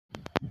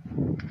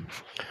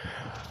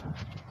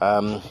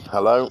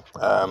Hello.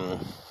 I'm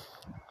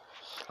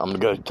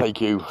going to take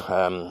you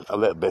a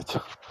little bit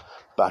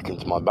back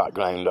into my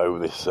background over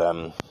this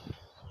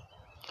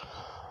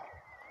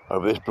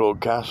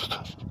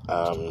broadcast,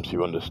 so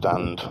you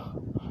understand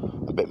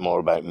a bit more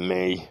about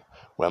me,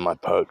 where my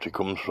poetry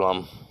comes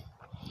from,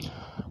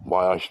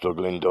 why I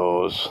struggle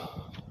indoors,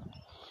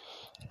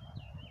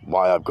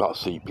 why I've got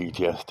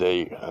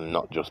CPTSD and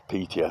not just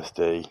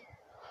PTSD,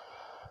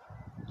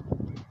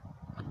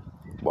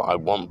 what I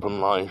want from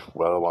life,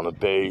 where I want to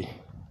be.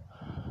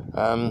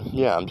 I'm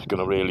just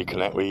going to really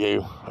connect with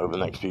you over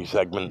the next few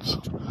segments,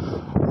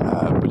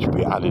 which will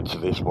be added to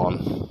this one.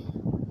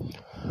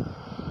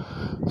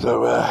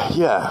 So,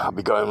 I'll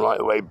be going right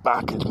the way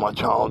back into my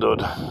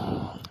childhood,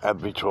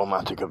 every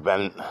traumatic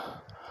event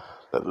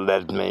that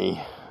led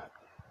me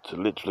to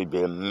literally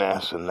be a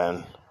mess, and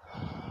then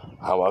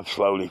how I've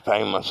slowly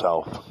found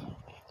myself,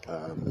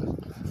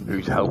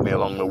 who's helped me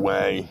along the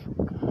way,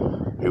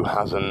 who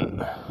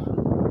hasn't.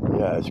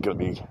 It's going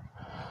to be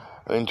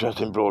an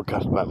interesting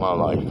broadcast about my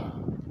life.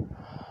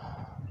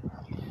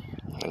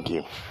 Thank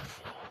you.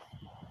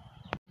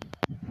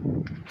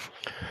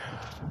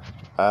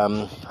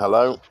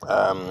 Hello.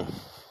 I'm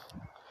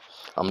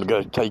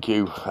going to take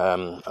you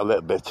a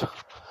little bit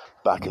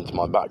back into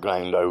my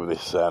background over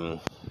this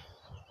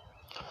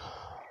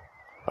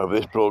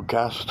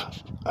broadcast,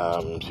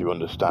 so you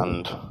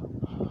understand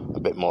a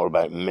bit more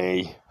about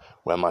me,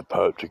 where my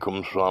poetry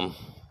comes from,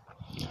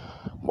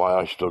 why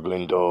I struggle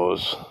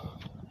indoors,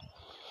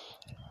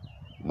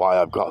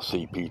 why I've got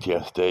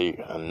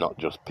CPTSD and not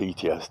just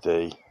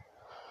PTSD,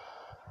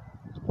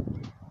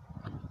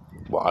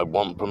 what I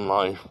want from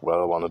life, where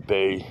I want to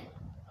be.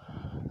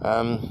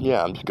 I'm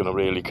just going to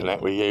really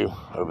connect with you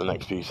over the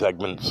next few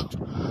segments,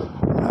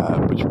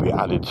 which will be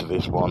added to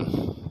this one.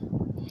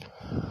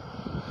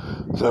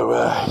 So,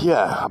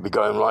 I'll be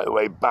going right the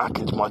way back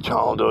into my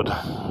childhood,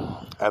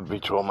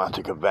 every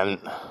traumatic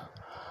event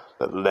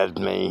that led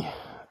me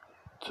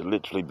to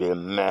literally be a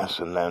mess,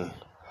 and then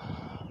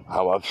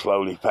how I've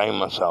slowly found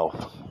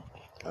myself,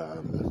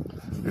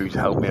 who's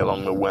helped me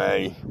along the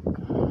way,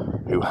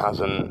 who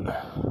hasn't.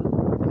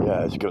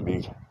 It's going to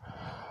be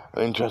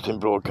an interesting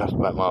broadcast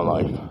about my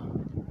life.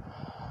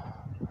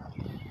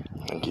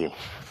 Thank you.